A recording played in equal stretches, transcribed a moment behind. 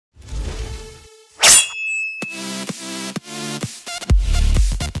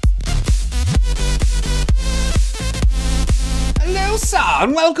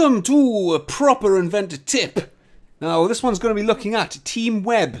And welcome to a proper Inventor tip. Now this one's going to be looking at Team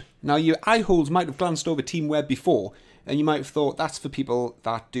Web. Now your eye holes might have glanced over Team Web before and you might have thought that's for people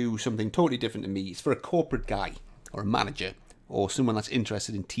that do something totally different to me. It's for a corporate guy or a manager or someone that's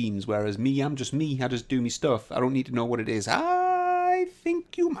interested in teams, whereas me, I'm just me. I just do me stuff. I don't need to know what it is. I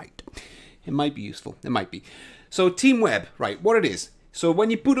think you might. It might be useful. It might be. So Team Web, right, what it is. So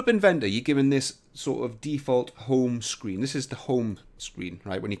when you boot up Inventor, you're given this sort of default home screen. This is the home screen,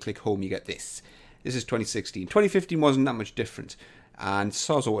 right? When you click home, you get this. This is 2016. 2015 wasn't that much different. And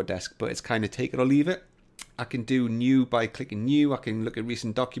so is Autodesk, but it's kind of take it or leave it. I can do new by clicking new. I can look at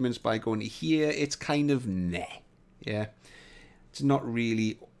recent documents by going to here. It's kind of meh. Yeah. It's not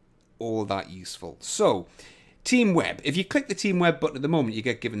really all that useful. So, Team Web. If you click the Team Web button at the moment, you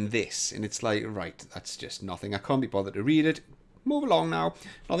get given this. And it's like, right, that's just nothing. I can't be bothered to read it. Move along now.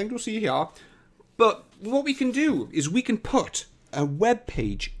 Nothing to see here. But what we can do is we can put a web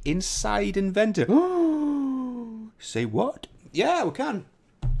page inside Inventor. Say what? Yeah, we can.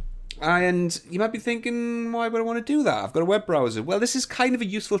 And you might be thinking, why would I want to do that? I've got a web browser. Well, this is kind of a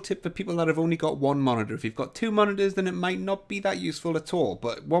useful tip for people that have only got one monitor. If you've got two monitors, then it might not be that useful at all.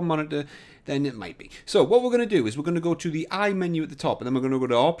 But one monitor, then it might be. So what we're going to do is we're going to go to the I menu at the top, and then we're going to go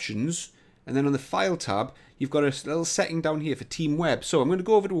to Options. And then on the File tab, you've got a little setting down here for Team Web. So I'm going to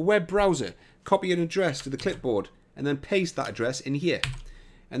go over to a web browser, copy an address to the clipboard, and then paste that address in here.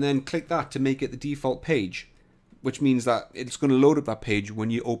 And then click that to make it the default page, which means that it's going to load up that page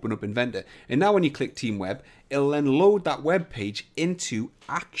when you open up Inventor. And now when you click Team Web, it'll then load that web page into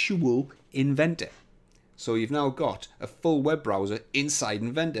actual Inventor. So you've now got a full web browser inside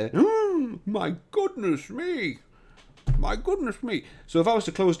Inventor. My goodness me. My goodness me. So if I was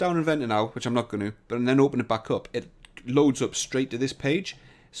to close down Inventor now, which I'm not going to, but then open it back up, it loads up straight to this page.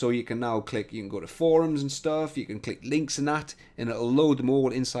 So you can now click, you can go to forums and stuff, you can click links and that, and it'll load them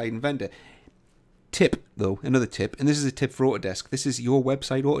all inside Inventor. Tip, though, another tip, and this is a tip for Autodesk. This is your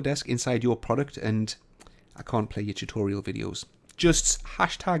website, Autodesk, inside your product, and I can't play your tutorial videos. Just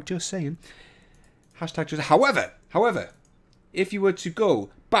hashtag just saying. Hashtag just. However, if you were to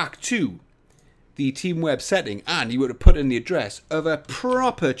go back to the Team Web setting and you were to put in the address of a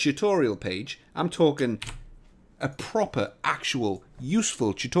proper tutorial page, I'm talking a proper, actual,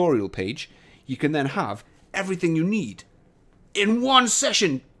 useful tutorial page, you can then have everything you need in one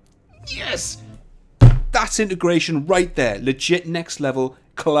session. Yes! That's integration right there. Legit next level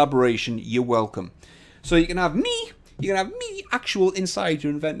collaboration. You're welcome. So you can have me actual inside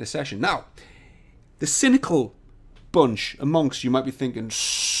your Inventor session. Now, the cynical bunch amongst you might be thinking,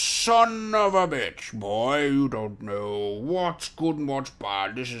 son of a bitch, boy, you don't know what's good and what's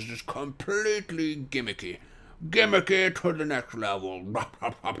bad. This is just completely gimmicky. Gimmicky to the next level.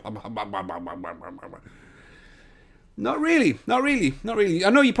 Not really. I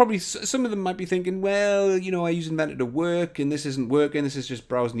know you probably, some of them might be thinking, well, you know, I use Inventor to work and this isn't working. This is just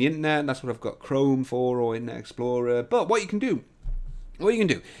browsing the internet. And that's what I've got Chrome for or Internet Explorer. But what you can do,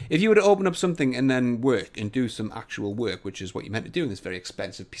 if you were to open up something and then work and do some actual work, which is what you're meant to do in this very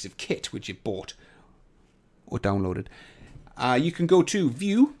expensive piece of kit which you bought or downloaded, you can go to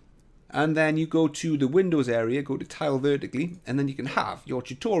View, and then you go to the Windows area, go to Tile Vertically, and then you can have your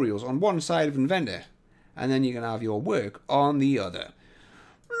tutorials on one side of Inventor, and then you can have your work on the other.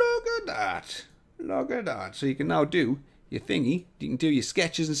 Look at that. Look at that. So you can now do your thingy. You can do your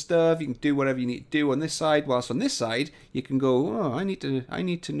sketches and stuff. You can do whatever you need to do on this side. Whilst on this side, you can go, oh, I need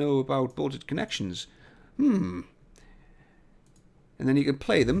to know about bolted connections. And then you can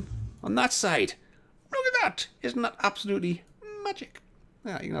play them on that side. Look at that. Isn't that absolutely magic?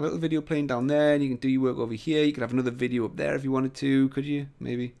 Yeah, you can have a little video playing down there, and you can do your work over here. You could have another video up there if you wanted to. Could you?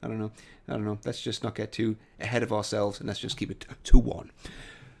 Maybe. I don't know. Let's just not get too ahead of ourselves, and let's just keep it to one.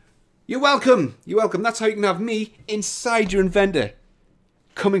 You're welcome. You're welcome. That's how you can have me inside your Inventor,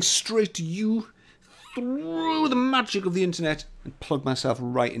 coming straight to you through the magic of the internet, and plug myself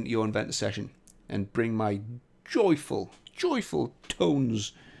right into your Inventor session, and bring my joyful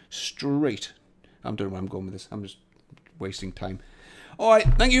tones straight. I'm don't know where I'm going with this. I'm just wasting time. Alright,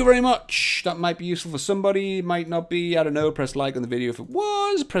 thank you very much. That might be useful for somebody, might not be, I don't know. Press like on the video if it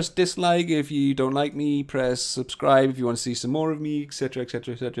was, press dislike if you don't like me, press subscribe if you want to see some more of me, etc,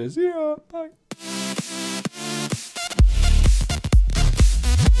 etc, etc. See ya, bye.